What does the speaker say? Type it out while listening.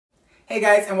Hey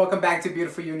guys, and welcome back to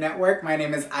Beautiful You Network. My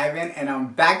name is Ivan and I'm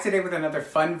back today with another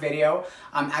fun video.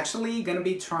 I'm actually going to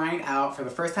be trying out for the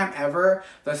first time ever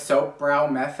the soap brow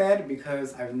method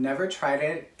because I've never tried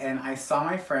it, and I saw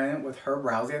my friend with her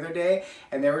brows the other day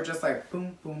and they were just like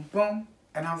boom, boom, boom.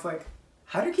 And I was like,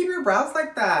 how do you keep your brows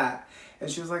like that?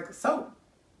 And she was like, soap.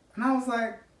 And I was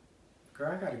like,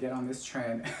 girl, I gotta get on this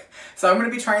trend. So I'm gonna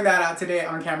be trying that out today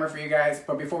on camera for you guys.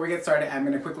 But before we get started, I'm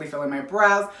gonna quickly fill in my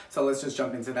brows. So let's just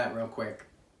jump into that real quick.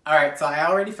 Alright, so I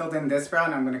already filled in this brow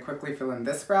and I'm gonna quickly fill in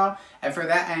this brow. And for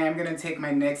that, I am gonna take my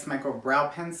NYX Micro Brow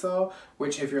Pencil,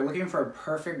 which if you're looking for a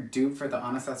perfect dupe for the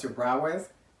Anastasia Brow Wiz,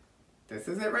 this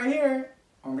is it right here.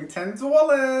 Only $10.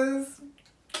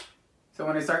 So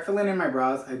when I start filling in my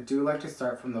brows, I do like to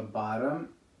start from the bottom.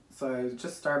 So I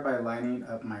just start by lining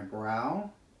up my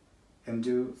brow and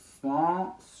do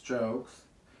small strokes.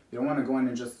 You don't want to go in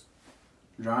and just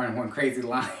draw in one crazy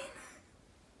line.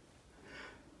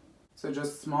 So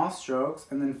just small strokes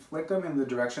and then flick them in the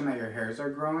direction that your hairs are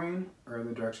growing or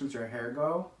the directions your hair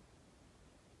go.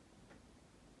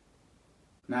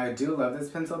 Now I do love this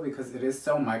pencil because it is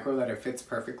so micro that it fits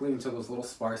perfectly into those little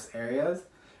sparse areas.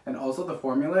 And also the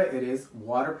formula, it is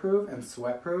waterproof and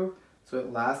sweat proof, so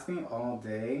it lasts me all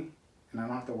day and I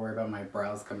don't have to worry about my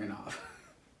brows coming off.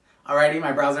 Alrighty,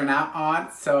 my brows are now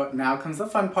on, so now comes the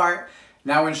fun part.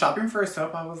 Now when shopping for a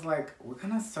soap, I was like, what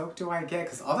kind of soap do I get?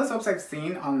 Because all the soaps I've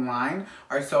seen online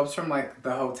are soaps from like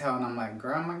the hotel, and I'm like,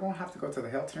 girl, am I gonna have to go to the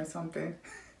Hilton or something?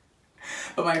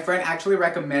 But my friend actually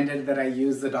recommended that I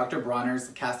use the Dr. Bronner's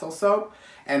Castle soap,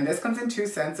 and this comes in 2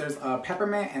 scents. There's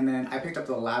peppermint, and then I picked up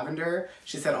the lavender.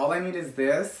 She said all I need is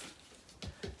this,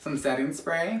 some setting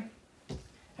spray,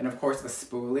 and of course a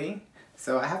spoolie.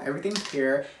 So I have everything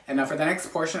here, and now for the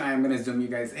next portion, I am going to zoom you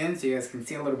guys in so you guys can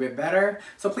see a little bit better.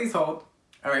 So please hold.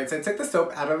 Alright, so I took the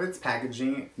soap out of its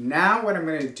packaging. Now what I'm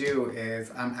going to do is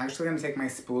I'm actually going to take my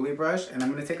spoolie brush and I'm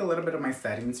going to take a little bit of my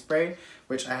setting spray,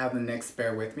 which I have the NYX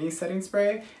Bear With Me setting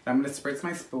spray. And I'm going to spritz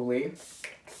my spoolie.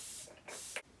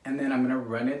 And then I'm going to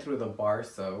run it through the bar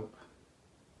soap.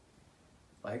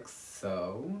 Like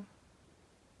so.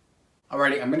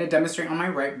 Alrighty, I'm going to demonstrate on my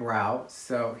right brow.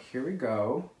 So here we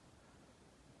go.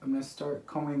 I'm going to start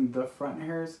combing the front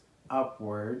hairs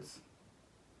upwards.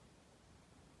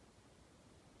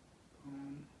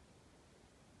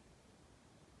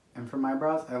 And for my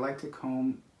brows, I like to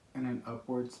comb in an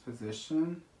upwards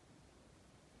position.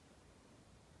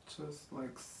 Just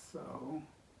like so.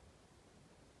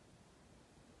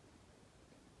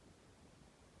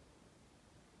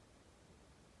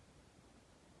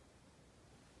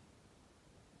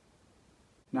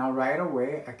 Now right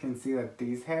away, I can see that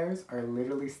these hairs are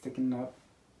literally sticking up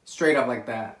straight up like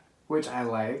that, which I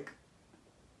like.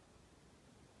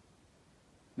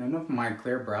 None of my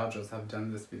clear brow gels have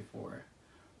done this before.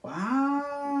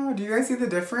 Wow, do you guys see the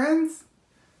difference?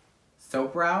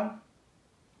 Soap brow,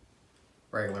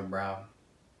 regular brow.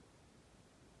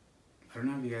 I don't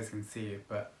know if you guys can see it,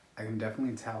 but I can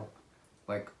definitely tell,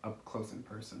 like up close and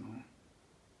personal.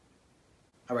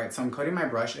 Alright, so I'm coating my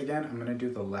brush again. I'm gonna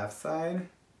do the left side.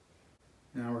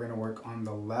 Now we're gonna work on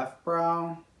the left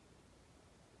brow.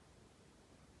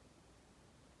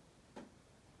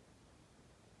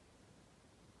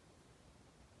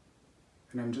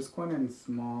 And I'm just going in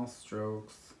small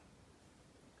strokes.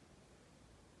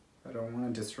 I don't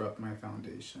want to disrupt my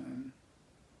foundation.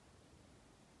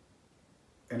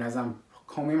 And as I'm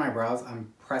combing my brows,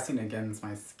 I'm pressing against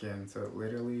my skin, so it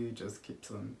literally just keeps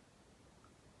them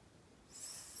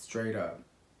straight up.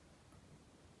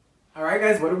 Alright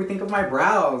guys, what do we think of my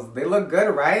brows? They look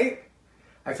good, right?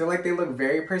 I feel like they look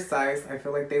very precise. I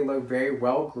feel like they look very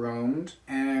well groomed.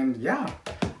 And yeah,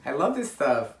 I love this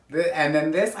stuff. And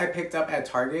then this I picked up at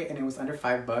Target and it was under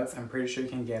 $5. I'm pretty sure you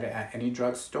can get it at any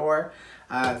drugstore.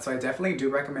 So I definitely do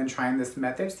recommend trying this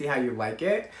method, see how you like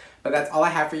it. But that's all I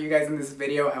have for you guys in this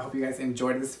video. I hope you guys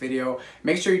enjoyed this video.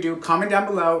 Make sure you do comment down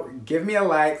below, give me a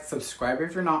like, subscribe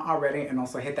if you're not already, and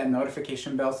also hit that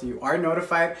notification bell so you are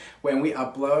notified when we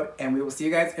upload. And we will see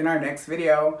you guys in our next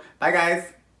video. Bye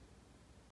guys.